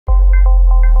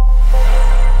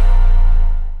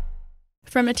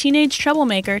From a teenage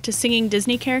troublemaker to singing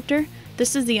Disney character,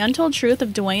 this is the untold truth of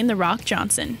Dwayne "The Rock"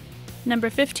 Johnson. Number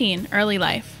 15. Early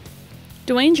life.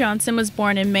 Dwayne Johnson was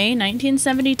born in May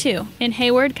 1972 in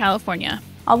Hayward, California.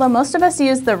 Although most of us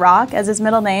use The Rock as his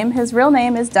middle name, his real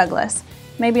name is Douglas.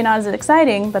 Maybe not as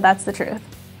exciting, but that's the truth.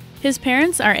 His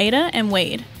parents are Ada and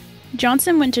Wade.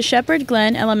 Johnson went to Shepherd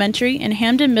Glen Elementary and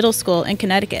Hamden Middle School in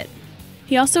Connecticut.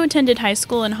 He also attended high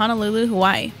school in Honolulu,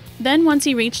 Hawaii. Then, once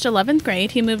he reached 11th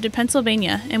grade, he moved to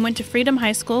Pennsylvania and went to Freedom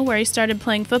High School, where he started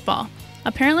playing football.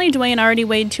 Apparently, Dwayne already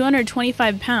weighed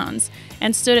 225 pounds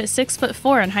and stood at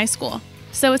 6'4" in high school,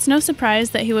 so it's no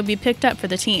surprise that he would be picked up for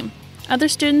the team. Other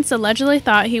students allegedly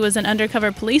thought he was an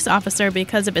undercover police officer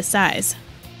because of his size.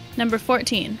 Number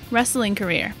 14. Wrestling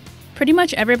career. Pretty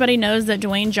much everybody knows that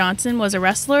Dwayne Johnson was a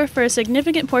wrestler for a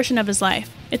significant portion of his life.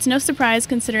 It's no surprise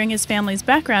considering his family's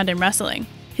background in wrestling.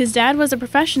 His dad was a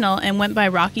professional and went by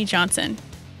Rocky Johnson.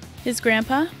 His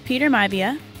grandpa, Peter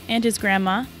Maivia, and his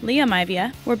grandma, Leah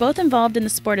Maivia, were both involved in the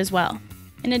sport as well.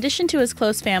 In addition to his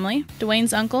close family,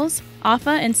 Dwayne's uncles,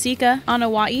 Afa and Sika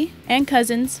Anawai, and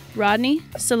cousins, Rodney,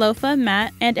 Salofa,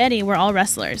 Matt, and Eddie were all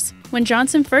wrestlers. When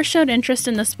Johnson first showed interest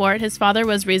in the sport, his father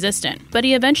was resistant, but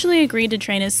he eventually agreed to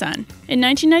train his son. In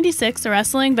 1996, a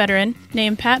wrestling veteran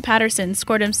named Pat Patterson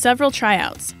scored him several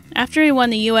tryouts. After he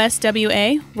won the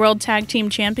USWA World Tag Team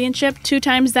Championship 2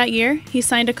 times that year, he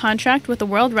signed a contract with the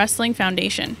World Wrestling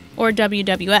Foundation, or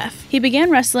WWF. He began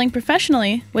wrestling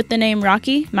professionally with the name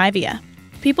Rocky Maivia.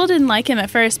 People didn't like him at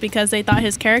first because they thought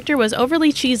his character was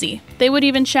overly cheesy. They would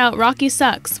even shout "Rocky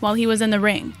sucks" while he was in the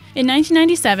ring. In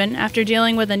 1997, after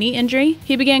dealing with a knee injury,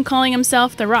 he began calling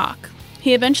himself The Rock.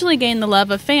 He eventually gained the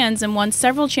love of fans and won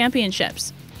several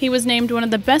championships. He was named one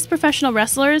of the best professional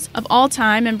wrestlers of all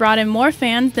time and brought in more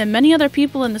fans than many other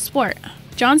people in the sport.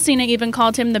 John Cena even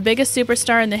called him the biggest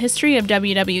superstar in the history of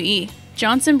WWE.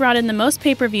 Johnson brought in the most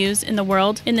pay-per-views in the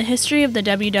world in the history of the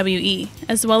WWE,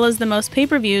 as well as the most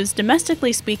pay-per-views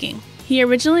domestically speaking. He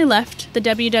originally left the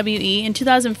WWE in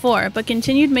 2004, but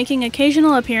continued making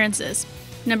occasional appearances.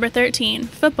 Number 13.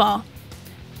 Football.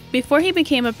 Before he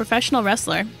became a professional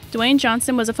wrestler, Dwayne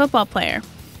Johnson was a football player.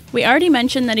 We already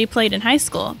mentioned that he played in high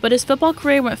school, but his football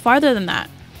career went farther than that.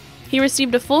 He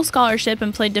received a full scholarship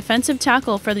and played defensive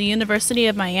tackle for the University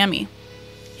of Miami.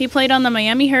 He played on the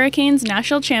Miami Hurricanes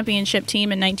national championship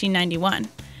team in 1991.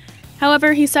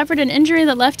 However, he suffered an injury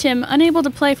that left him unable to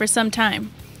play for some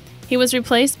time. He was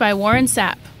replaced by Warren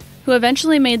Sapp, who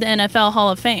eventually made the NFL Hall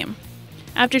of Fame.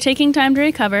 After taking time to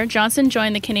recover, Johnson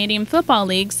joined the Canadian Football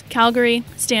League's Calgary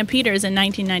Stampeders in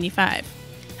 1995.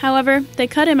 However, they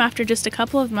cut him after just a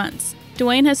couple of months.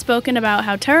 Dwayne has spoken about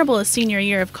how terrible his senior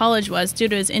year of college was due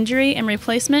to his injury and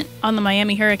replacement on the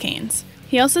Miami Hurricanes.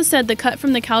 He also said the cut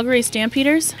from the Calgary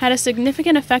Stampeders had a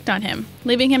significant effect on him,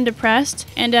 leaving him depressed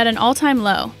and at an all-time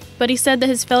low. But he said that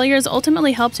his failures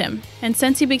ultimately helped him, and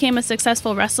since he became a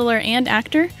successful wrestler and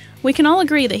actor, we can all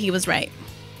agree that he was right.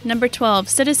 Number 12.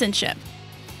 Citizenship.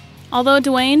 Although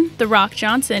Dwayne "The Rock"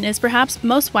 Johnson is perhaps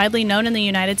most widely known in the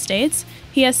United States,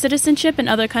 he has citizenship in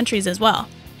other countries as well.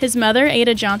 His mother,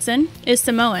 Ada Johnson, is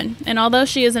Samoan, and although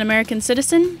she is an American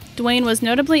citizen, Dwayne was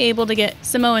notably able to get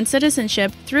Samoan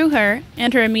citizenship through her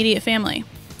and her immediate family.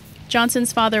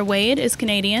 Johnson's father, Wade, is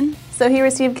Canadian, so he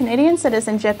received Canadian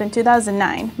citizenship in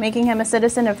 2009, making him a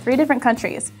citizen of 3 different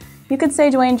countries. You could say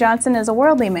Dwayne Johnson is a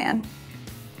worldly man.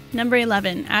 Number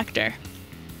 11. Actor.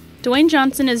 Dwayne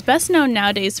Johnson is best known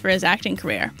nowadays for his acting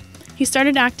career. He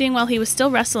started acting while he was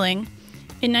still wrestling.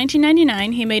 In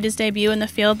 1999, he made his debut in the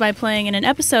field by playing in an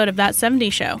episode of That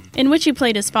 70s Show, in which he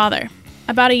played his father.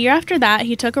 About a year after that,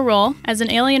 he took a role as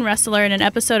an alien wrestler in an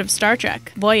episode of Star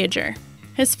Trek, Voyager.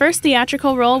 His first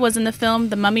theatrical role was in the film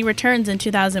The Mummy Returns in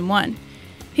 2001.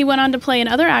 He went on to play in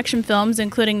other action films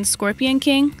including The Scorpion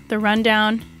King, The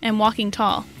Rundown, and Walking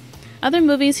Tall. Other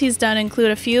movies he's done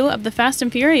include a few of the Fast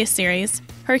and Furious series,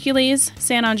 Hercules,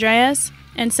 San Andreas,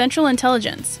 and Central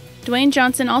Intelligence. Dwayne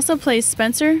Johnson also plays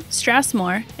Spencer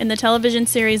Strassmore in the television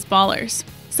series Ballers.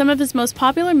 Some of his most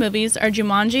popular movies are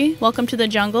Jumanji, Welcome to the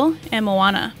Jungle, and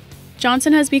Moana.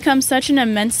 Johnson has become such an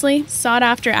immensely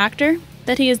sought-after actor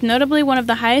that he is notably one of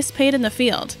the highest paid in the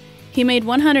field. He made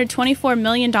 $124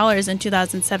 million in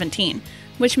 2017,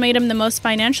 which made him the most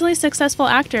financially successful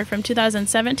actor from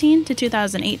 2017 to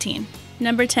 2018.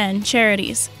 Number 10.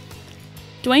 Charities.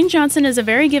 Dwayne Johnson is a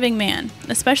very giving man,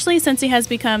 especially since he has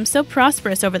become so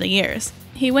prosperous over the years.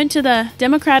 He went to the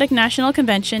Democratic National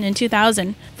Convention in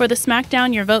 2000 for the Smack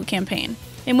Down Your Vote campaign,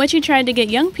 in which he tried to get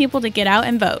young people to get out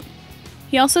and vote.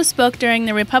 He also spoke during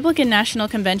the Republican National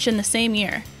Convention the same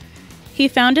year. He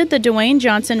founded the Dwayne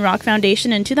Johnson Rock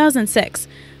Foundation in 2006,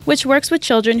 which works with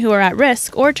children who are at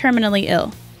risk or terminally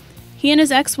ill. He and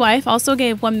his ex-wife also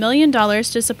gave $1 million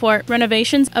to support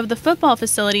renovations of the football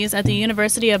facilities at the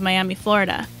University of Miami,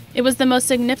 Florida. It was the most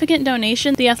significant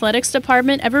donation the athletics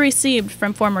department ever received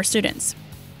from former students.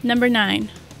 Number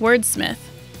 9. Wordsmith.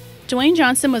 Dwayne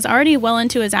Johnson was already well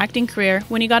into his acting career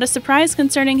when he got a surprise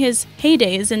concerning his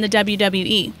heydays in the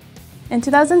WWE. In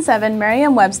 2007,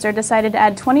 Merriam-Webster decided to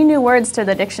add 20 new words to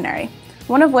the dictionary,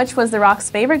 one of which was The Rock's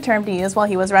favorite term to use while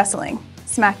he was wrestling,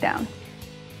 SmackDown.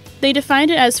 They defined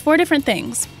it as 4 different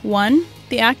things. 1.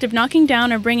 The act of knocking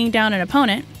down or bringing down an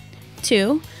opponent.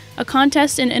 2. A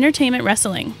contest in entertainment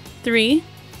wrestling. 3.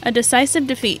 A decisive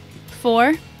defeat.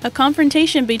 4. A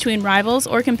confrontation between rivals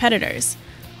or competitors,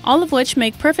 all of which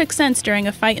make perfect sense during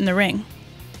a fight in the ring.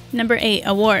 Number 8.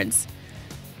 Awards.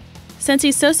 Since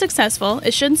he's so successful,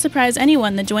 it shouldn't surprise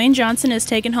anyone that Dwayne Johnson has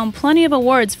taken home plenty of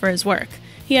awards for his work.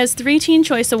 He has 3 Teen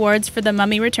Choice Awards for The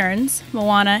Mummy Returns,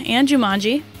 Moana, and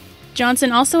Jumanji.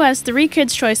 Johnson also has 3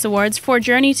 Kids' Choice Awards for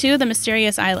Journey to the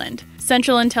Mysterious Island,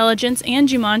 Central Intelligence, and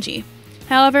Jumanji.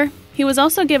 However, he was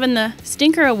also given the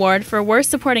Stinker Award for Worst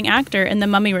Supporting Actor in The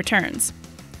Mummy Returns.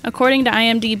 According to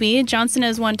IMDb, Johnson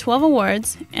has won 12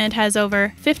 awards and has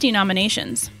over 50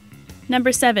 nominations.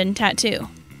 Number 7. Tattoo.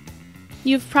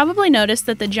 You've probably noticed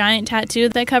that the giant tattoo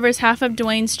that covers half of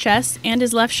Dwayne's chest and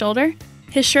his left shoulder?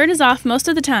 His shirt is off most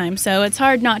of the time, so it's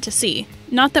hard not to see.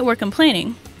 Not that we're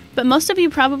complaining, but most of you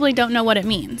probably don't know what it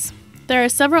means. There are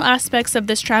several aspects of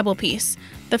this tribal piece.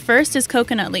 The first is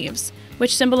coconut leaves,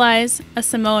 which symbolize a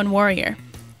Samoan warrior.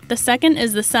 The second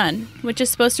is the sun, which is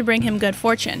supposed to bring him good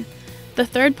fortune. The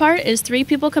third part is 3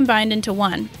 people combined into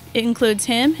one. It includes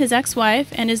him, his ex-wife,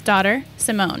 and his daughter,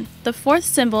 Simone. The fourth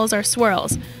symbols are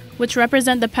swirls, which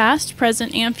represent the past,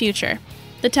 present, and future.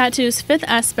 The tattoo's 5th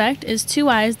aspect is 2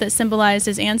 eyes that symbolize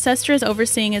his ancestors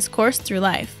overseeing his course through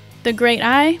life. The great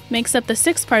eye makes up the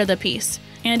 6th part of the piece,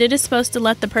 and it is supposed to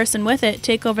let the person with it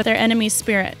take over their enemy's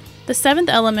spirit. The 7th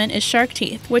element is shark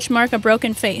teeth, which mark a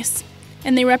broken face,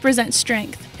 and they represent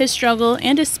strength, his struggle,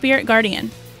 and his spirit guardian.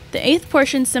 The 8th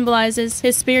portion symbolizes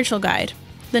his spiritual guide.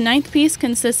 The 9th piece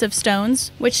consists of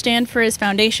stones, which stand for his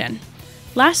foundation.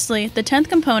 Lastly, the 10th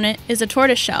component is a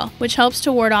tortoise shell, which helps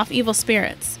to ward off evil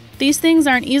spirits. These things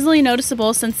aren't easily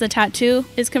noticeable since the tattoo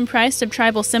is comprised of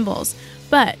tribal symbols,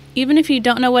 but even if you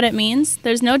don't know what it means,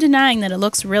 there's no denying that it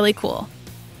looks really cool.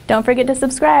 Don't forget to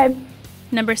subscribe.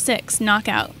 Number 6.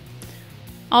 Knockout.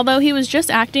 Although he was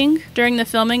just acting during the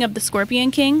filming of The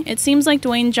Scorpion King, it seems like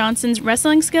Dwayne Johnson's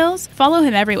wrestling skills follow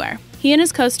him everywhere. He and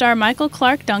his co-star Michael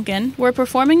Clark Duncan were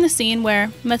performing the scene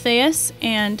where Matthias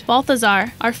and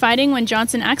Balthazar are fighting when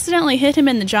Johnson accidentally hit him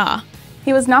in the jaw.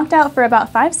 He was knocked out for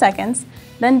about 5 seconds,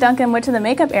 then Duncan went to the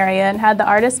makeup area and had the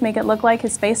artist make it look like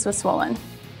his face was swollen.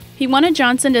 He wanted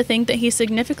Johnson to think that he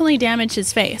significantly damaged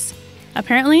his face.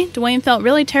 Apparently, Dwayne felt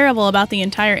really terrible about the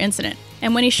entire incident,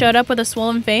 and when he showed up with a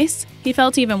swollen face, he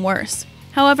felt even worse.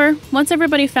 However, once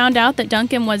everybody found out that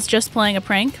Duncan was just playing a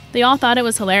prank, they all thought it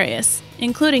was hilarious,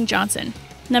 including Johnson.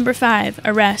 Number 5.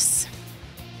 Arrests.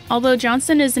 Although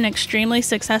Johnson is an extremely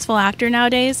successful actor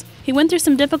nowadays, he went through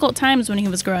some difficult times when he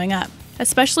was growing up,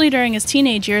 especially during his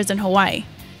teenage years in Hawaii.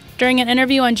 During an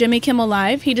interview on Jimmy Kimmel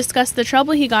Live, he discussed the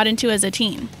trouble he got into as a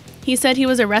teen. He said he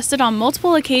was arrested on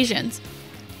multiple occasions.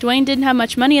 Dwayne didn't have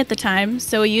much money at the time,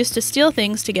 so he used to steal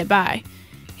things to get by.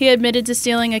 He admitted to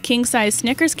stealing a king-size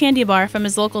Snickers candy bar from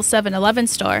his local 7-Eleven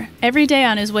store every day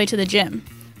on his way to the gym.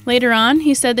 Later on,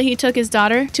 he said that he took his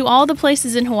daughter to all the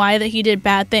places in Hawaii that he did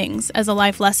bad things as a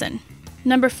life lesson.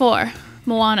 Number 4.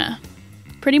 Moana.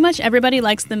 Pretty much everybody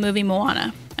likes the movie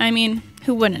Moana. I mean,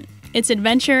 who wouldn't? It's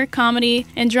adventure, comedy,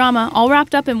 and drama all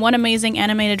wrapped up in one amazing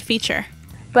animated feature.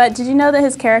 But did you know that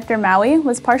his character Maui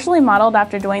was partially modeled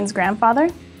after Dwayne's grandfather?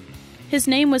 His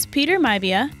name was Peter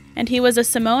Maivia, and he was a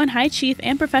Samoan high chief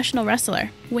and professional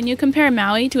wrestler. When you compare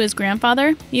Maui to his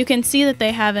grandfather, you can see that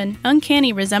they have an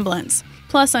uncanny resemblance.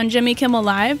 Plus, on Jimmy Kimmel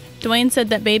Live, Dwayne said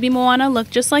that baby Moana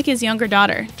looked just like his younger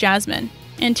daughter, Jasmine,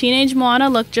 and teenage Moana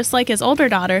looked just like his older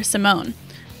daughter, Simone.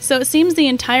 So it seems the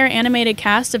entire animated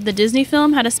cast of the Disney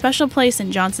film had a special place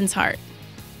in Johnson's heart.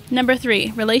 Number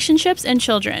 3. Relationships and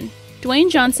children.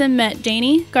 Dwayne Johnson met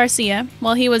Dani Garcia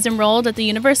while he was enrolled at the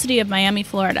University of Miami,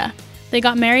 Florida. They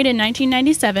got married in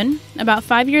 1997, about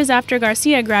 5 years after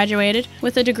Garcia graduated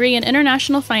with a degree in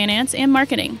international finance and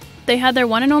marketing. They had their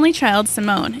one and only child,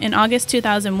 Simone, in August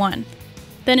 2001.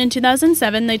 Then in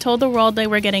 2007, they told the world they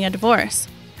were getting a divorce.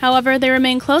 However, they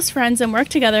remained close friends and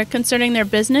worked together concerning their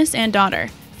business and daughter.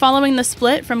 Following the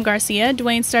split from Garcia,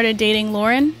 Dwayne started dating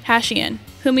Lauren Hashian,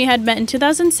 whom he had met in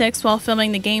 2006 while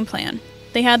filming The Game Plan.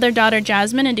 They had their daughter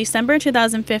Jasmine in December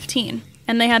 2015,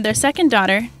 and they had their second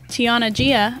daughter, Tiana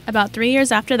Gia, about 3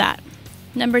 years after that.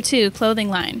 Number 2. Clothing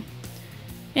line.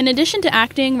 In addition to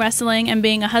acting, wrestling, and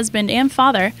being a husband and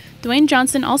father, Dwayne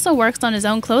Johnson also works on his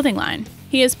own clothing line.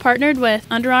 He is partnered with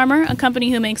Under Armour, a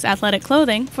company who makes athletic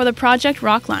clothing, for the Project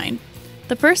Rock line.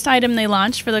 The first item they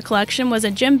launched for the collection was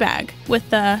a gym bag with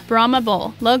the Brahma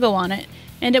Bull logo on it,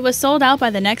 and it was sold out by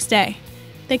the next day.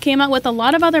 They came out with a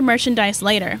lot of other merchandise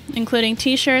later, including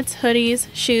t-shirts, hoodies,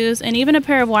 shoes, and even a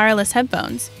pair of wireless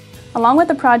headphones. Along with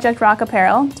the Project Rock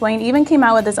apparel, Dwayne even came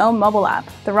out with his own mobile app,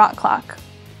 the Rock Clock.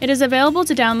 It is available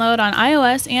to download on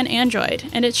iOS and Android,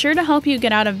 and it's sure to help you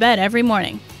get out of bed every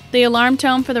morning. The alarm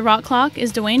tone for the Rock Clock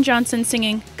is Dwayne Johnson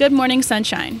singing Good Morning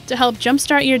Sunshine to help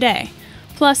jumpstart your day.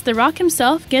 Plus, The Rock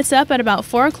himself gets up at about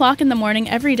 4 o'clock in the morning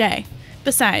every day.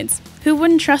 Besides, who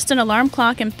wouldn't trust an alarm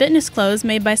clock and fitness clothes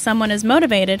made by someone as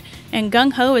motivated and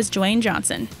gung-ho as Dwayne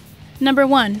Johnson? Number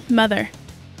 1. Mother.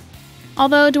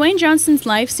 Although Dwayne Johnson's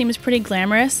life seems pretty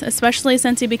glamorous, especially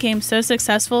since he became so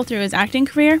successful through his acting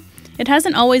career, it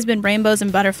hasn't always been rainbows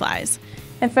and butterflies.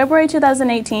 In February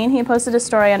 2018, he posted a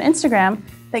story on Instagram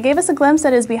that gave us a glimpse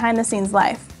at his behind-the-scenes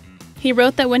life. He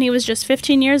wrote that when he was just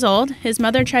 15 years old, his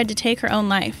mother tried to take her own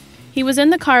life. He was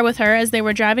in the car with her as they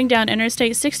were driving down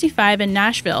Interstate 65 in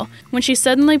Nashville when she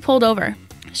suddenly pulled over.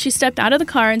 She stepped out of the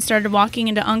car and started walking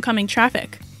into oncoming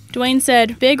traffic. Dwayne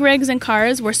said big rigs and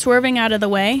cars were swerving out of the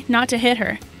way, not to hit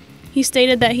her. He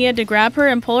stated that he had to grab her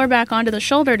and pull her back onto the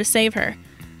shoulder to save her.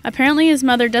 Apparently his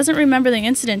mother doesn't remember the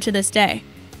incident to this day.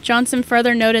 Johnson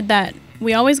further noted that,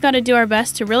 "We always got to do our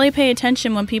best to really pay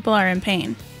attention when people are in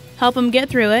pain. Help them get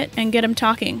through it and get them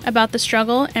talking about the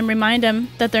struggle and remind them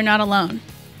that they're not alone.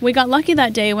 We got lucky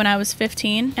that day when I was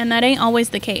 15, and that ain't always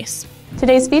the case."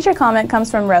 Today's feature comment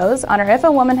comes from Rose on our If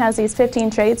a Woman Has These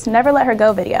 15 Traits, Never Let Her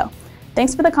Go video.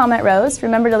 Thanks for the comment, Rose.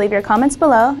 Remember to leave your comments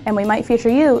below, and we might feature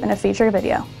you in a feature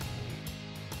video.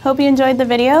 Hope you enjoyed the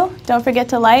video. Don't forget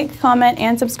to like, comment,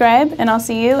 and subscribe, and I'll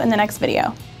see you in the next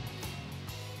video.